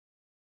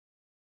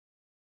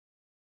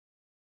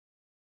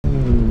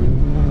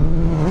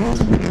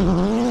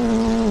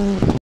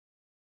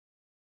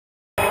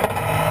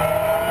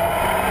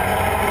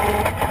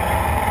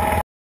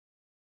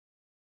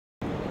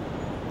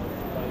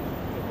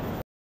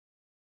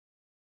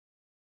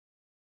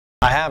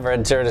I have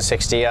read 0 to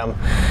 60.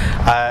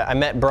 I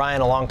met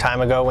Brian a long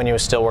time ago when he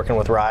was still working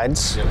with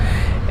rides. Yep.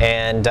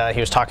 And he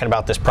was talking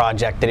about this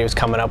project that he was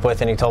coming up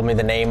with, and he told me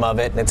the name of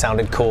it, and it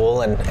sounded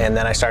cool, and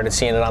then I started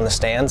seeing it on the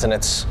stands, and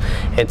it's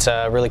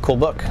a really cool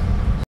book.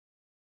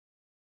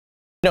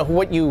 You know,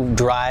 what you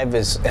drive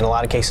is, in a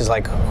lot of cases,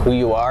 like who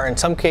you are. In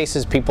some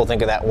cases, people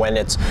think of that when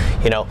it's,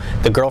 you know,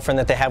 the girlfriend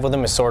that they have with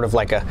them is sort of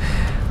like a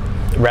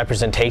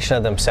representation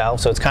of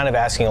themselves. So it's kind of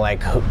asking,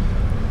 like,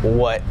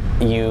 what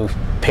you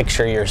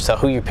picture yourself,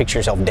 who you picture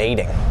yourself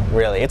dating,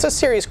 really. It's a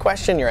serious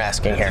question you're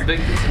asking here.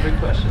 It's a big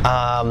question.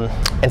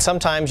 And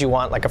sometimes you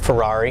want like a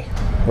Ferrari,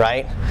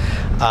 right?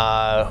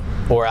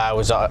 Or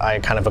I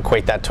kind of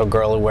equate that to a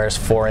girl who wears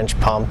 4-inch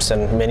pumps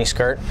and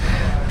miniskirt.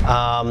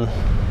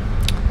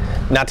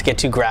 Not to get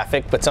too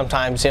graphic, but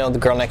sometimes, you know, the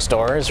girl next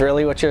door is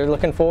really what you're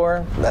looking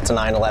for. That's a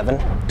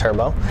 911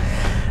 turbo.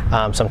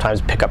 Sometimes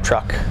a pickup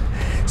truck.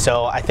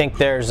 So I think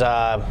there's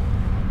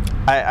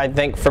I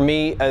think for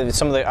me,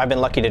 I've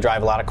been lucky to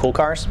drive a lot of cool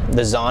cars.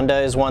 The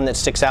Zonda is one that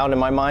sticks out in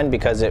my mind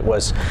because it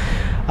was,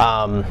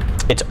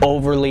 it's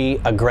overly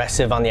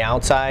aggressive on the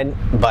outside,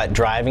 but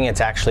driving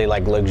it's actually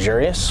like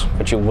luxurious,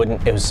 which you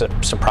wouldn't. It was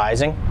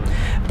surprising,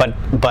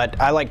 but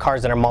I like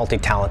cars that are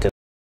multi-talented.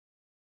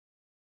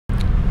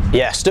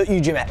 Yeah,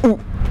 you Jim.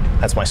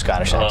 That's my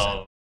Scottish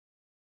accent.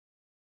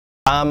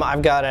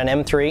 I've got an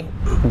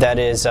M3 that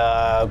is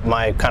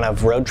my kind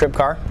of road trip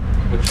car.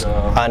 Which,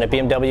 on a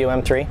BMW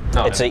M3.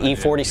 Oh, it's an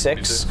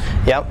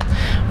E46. Yep.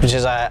 Which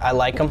is, I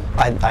like them.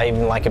 I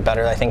even like it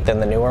better, I think, than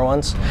the newer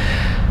ones.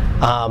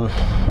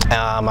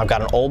 I've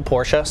got an old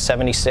Porsche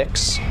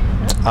 76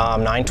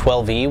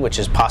 912E, which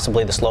is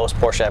possibly the slowest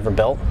Porsche ever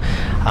built.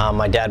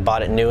 My dad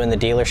bought it new in the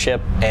dealership,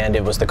 and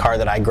it was the car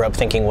that I grew up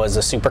thinking was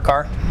a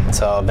supercar,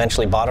 so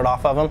eventually bought it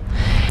off of him.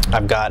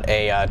 I've got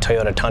a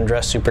Toyota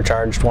Tundra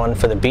supercharged one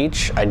for the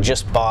beach. I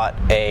just bought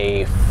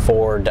a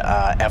Ford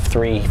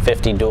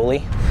F350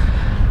 dually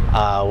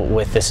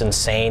with this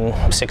insane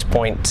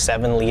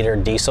 6.7 liter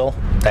diesel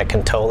that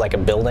can tow like a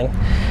building,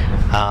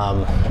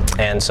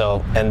 and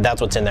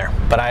that's what's in there.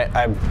 But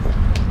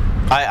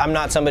I'm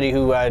not somebody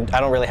who, I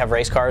don't really have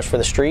race cars for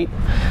the street.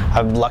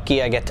 I'm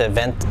lucky I get to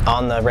vent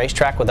on the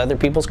racetrack with other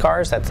people's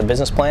cars. That's the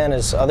business plan,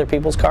 is other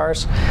people's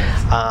cars.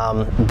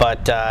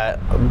 But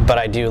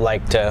I do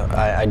like to,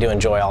 I do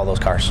enjoy all those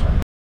cars.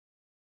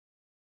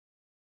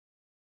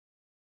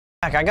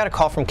 I got a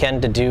call from Ken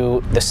to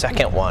do the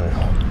second one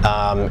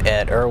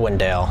at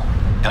Irwindale,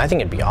 and I think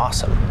it'd be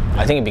awesome.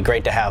 I think it'd be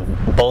great to have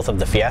both of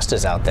the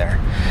Fiestas out there,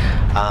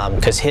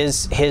 because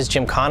his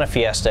Gymkhana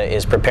Fiesta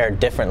is prepared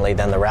differently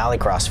than the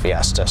Rallycross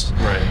Fiestas.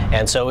 Right.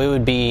 And so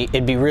it'd be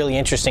really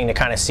interesting to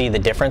kind of see the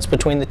difference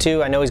between the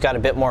two. I know he's got a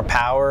bit more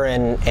power,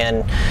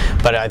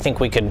 but I think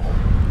we could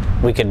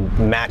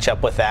match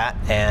up with that,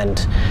 and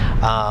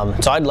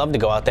so I'd love to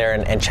go out there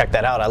and check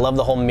that out. I love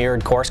the whole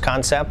mirrored course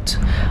concept.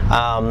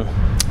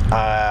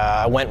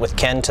 I went with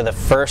Ken to the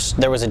first,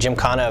 there was a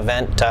Gymkhana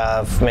event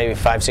maybe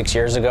 5-6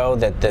 years ago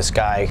that this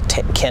guy,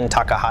 Ken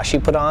Takahashi,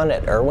 put on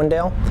at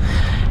Irwindale,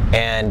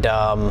 and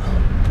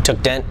took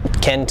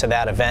Ken to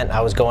that event. I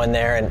was going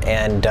there,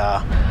 and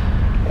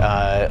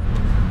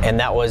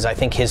that was, I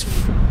think,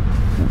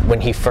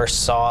 when he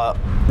first saw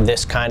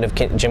this kind of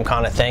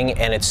Gymkhana thing,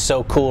 and it's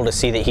so cool to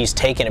see that he's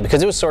taken it,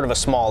 because it was sort of a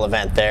small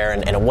event there,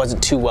 and it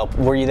wasn't too well.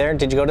 Were you there?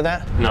 Did you go to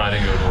that? No, I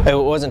didn't go to that. It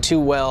wasn't too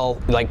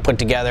well like put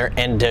together,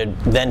 and to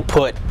then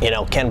put, you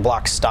know, Ken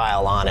Block's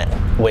style on it,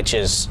 which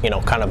is, you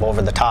know, kind of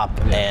over the top,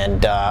 yeah.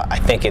 And I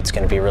think it's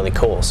going to be really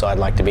cool. So I'd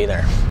like to be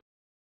there.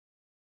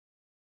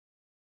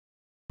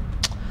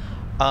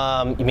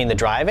 You mean the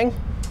driving?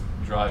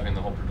 Driving,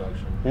 the whole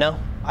production. No.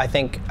 I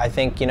think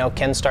you know,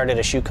 Ken started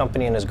a shoe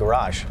company in his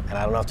garage, and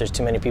I don't know if there's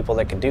too many people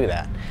that could do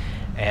that.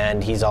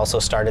 And he's also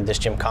started this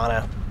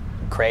Gymkhana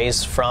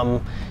craze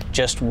from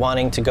just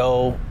wanting to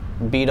go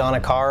beat on a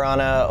car on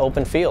an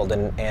open field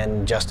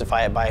and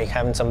justify it by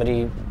having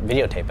somebody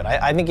videotape it.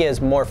 I think he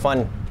has more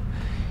fun.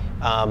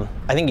 I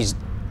think he's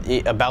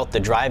about the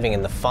driving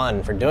and the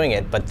fun for doing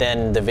it, but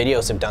then the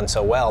videos have done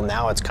so well,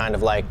 now it's kind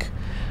of like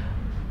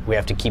we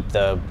have to keep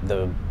the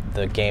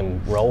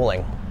game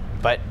rolling.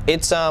 But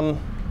it's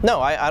no,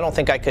 I don't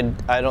think I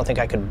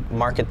could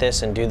market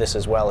this and do this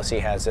as well as he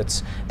has.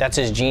 That's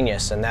his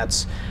genius, and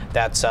that's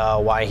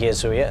why he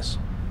is who he is.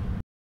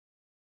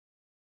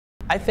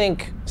 I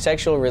think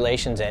sexual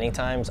relations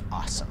anytime is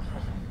awesome.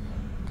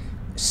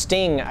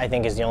 Sting, I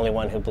think, is the only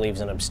one who believes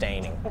in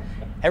abstaining.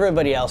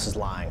 Everybody else is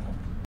lying.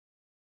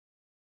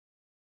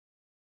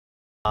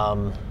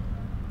 I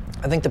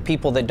think the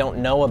people that don't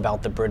know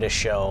about the British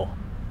show,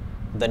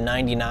 the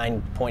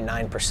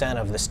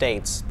 99.9% of the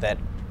states that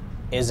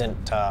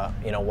isn't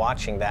you know,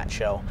 watching that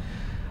show,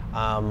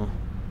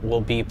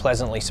 will be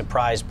pleasantly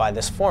surprised by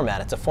this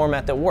format. It's a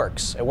format that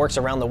works. It works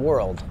around the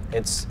world.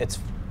 It's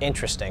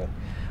interesting,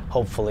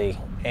 hopefully,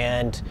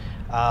 And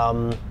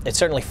it's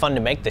certainly fun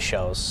to make the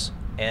shows,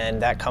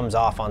 and that comes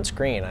off on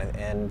screen,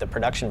 and the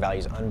production value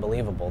is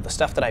unbelievable. The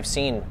stuff that I've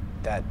seen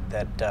that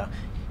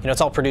you know,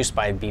 it's all produced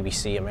by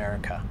BBC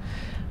America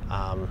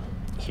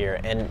here,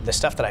 and the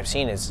stuff that I've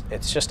seen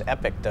it's just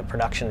epic, the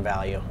production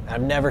value.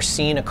 I've never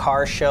seen a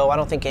car show. I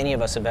don't think any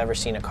of us have ever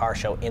seen a car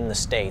show in the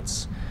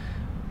States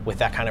with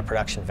that kind of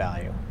production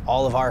value.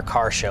 All of our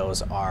car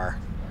shows are,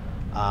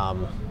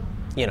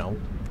 you know,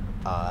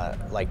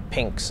 like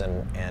Pinks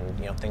and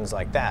you know, things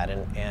like that,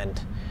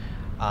 and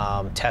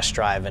test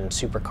drive and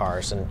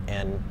supercars,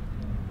 and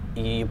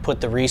you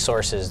put the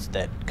resources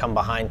that come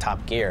behind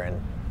Top Gear,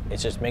 and it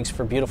just makes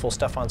for beautiful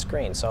stuff on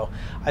screen. So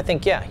I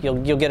think, yeah,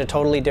 you'll get a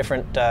totally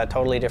different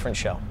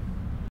show.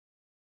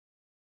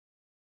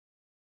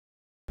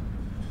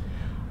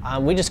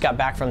 We just got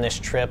back from this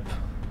trip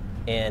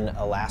in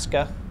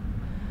Alaska.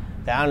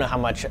 I don't know how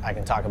much I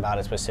can talk about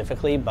it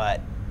specifically, but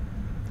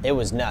it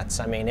was nuts.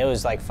 I mean, it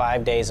was like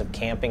 5 days of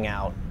camping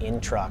out in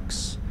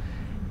trucks,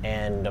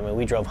 and I mean,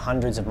 we drove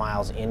hundreds of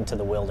miles into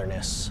the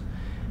wilderness,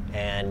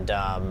 and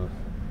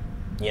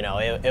you know,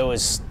 it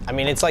was. I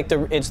mean, it's like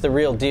it's the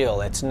real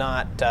deal. It's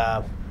not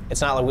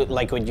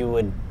like what you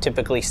would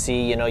typically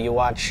see. You know, you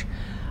watch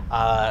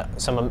a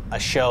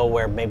show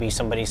where maybe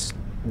somebody's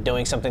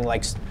doing something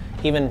like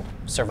even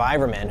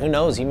Survivor Man. Who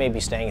knows? He may be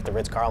staying at the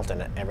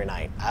Ritz-Carlton every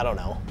night. I don't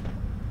know,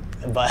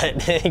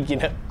 but you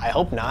know, I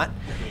hope not.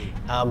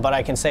 But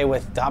I can say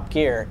with Top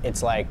Gear,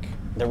 it's like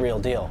the real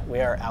deal. We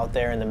are out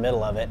there in the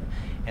middle of it,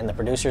 and the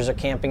producers are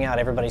camping out.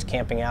 Everybody's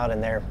camping out,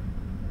 and I've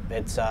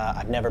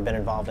never been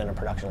involved in a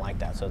production like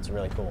that, so it's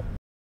really cool.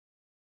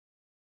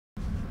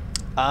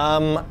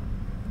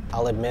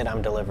 I'll admit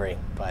I'm delivery,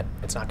 but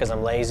it's not because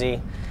I'm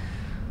lazy.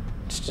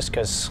 It's just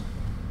because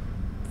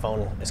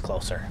phone is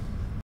closer.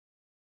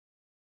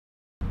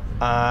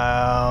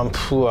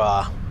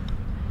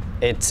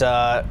 It's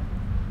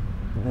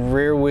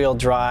rear-wheel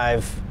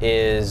drive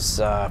is,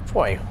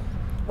 boy,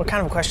 what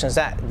kind of a question is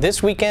that?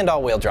 This weekend,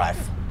 all-wheel drive.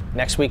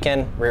 Next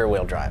weekend,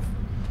 rear-wheel drive.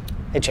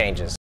 It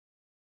changes.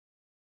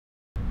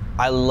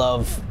 I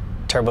love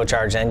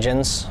turbocharged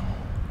engines,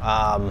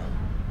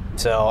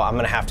 so I'm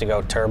going to have to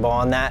go turbo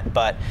on that,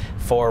 but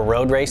for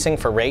road racing,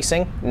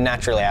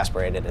 naturally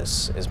aspirated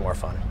is more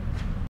fun.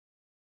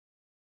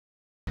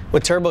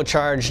 With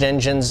turbocharged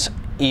engines,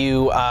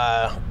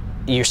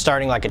 you're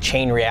starting like a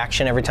chain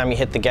reaction every time you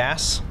hit the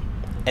gas,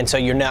 and so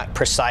you're not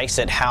precise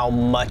at how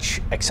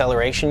much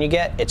acceleration you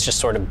get. It just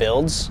sort of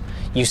builds.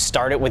 You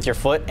start it with your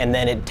foot, and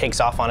then it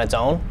takes off on its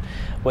own.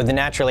 With the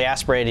naturally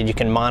aspirated, you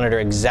can monitor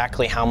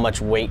exactly how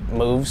much weight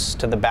moves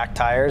to the back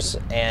tires,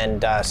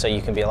 and so you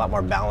can be a lot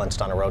more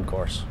balanced on a road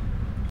course.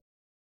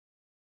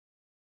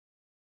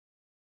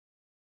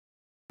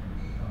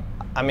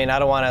 I mean, I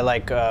don't want to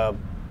like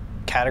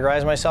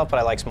categorize myself, but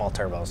I like small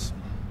turbos.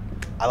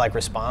 I like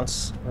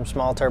response from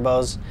small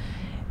turbos,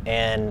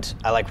 and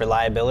I like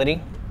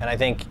reliability. And I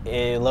think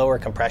a lower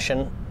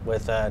compression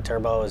with a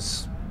turbo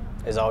is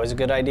always a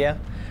good idea.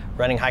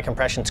 Running high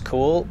compression is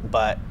cool,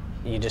 but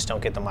you just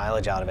don't get the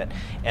mileage out of it.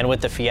 And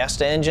with the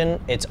Fiesta engine,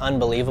 it's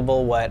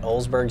unbelievable what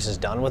Olsberg's has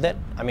done with it.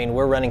 I mean,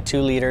 we're running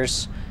 2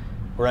 liters,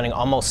 we're running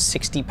almost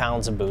 60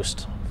 pounds of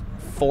boost,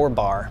 4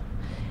 bar,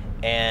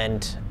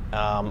 and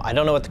I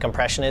don't know what the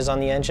compression is on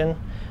the engine,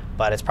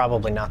 but it's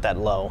probably not that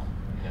low.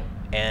 Yeah.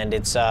 And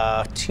it's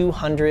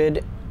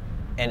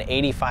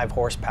 285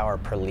 horsepower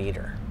per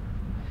liter.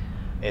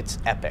 It's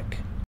epic.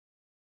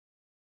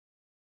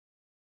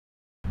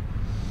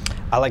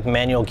 I like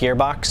manual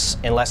gearbox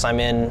unless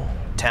I'm in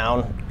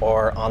town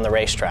or on the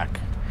racetrack.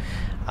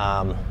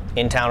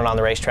 In town and on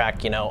the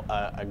racetrack, you know,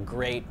 a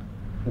great,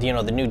 you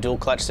know, the new dual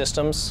clutch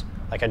systems.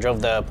 Like I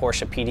drove the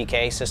Porsche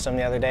PDK system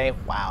the other day.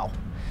 Wow.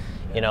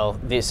 You know,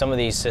 some of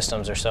these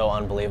systems are so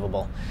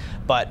unbelievable.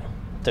 But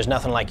there's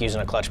nothing like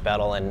using a clutch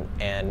pedal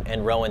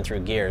and rowing through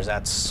gears.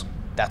 That's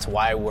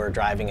why we're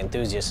driving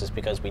enthusiasts, is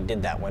because we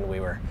did that when we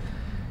were,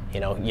 you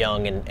know,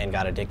 young and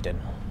got addicted.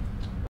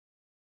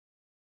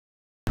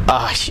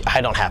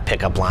 I don't have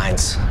pickup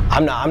lines.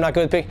 I'm not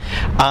good with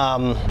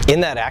in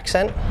that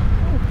accent.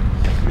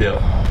 Yeah.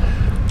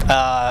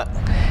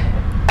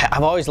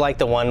 I've always liked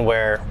the one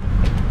where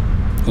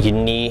you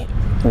knee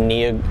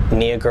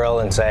a girl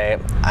and say,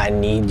 "I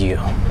need you."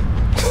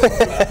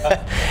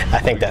 I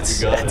think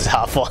that's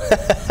awful.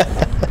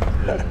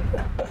 Yeah.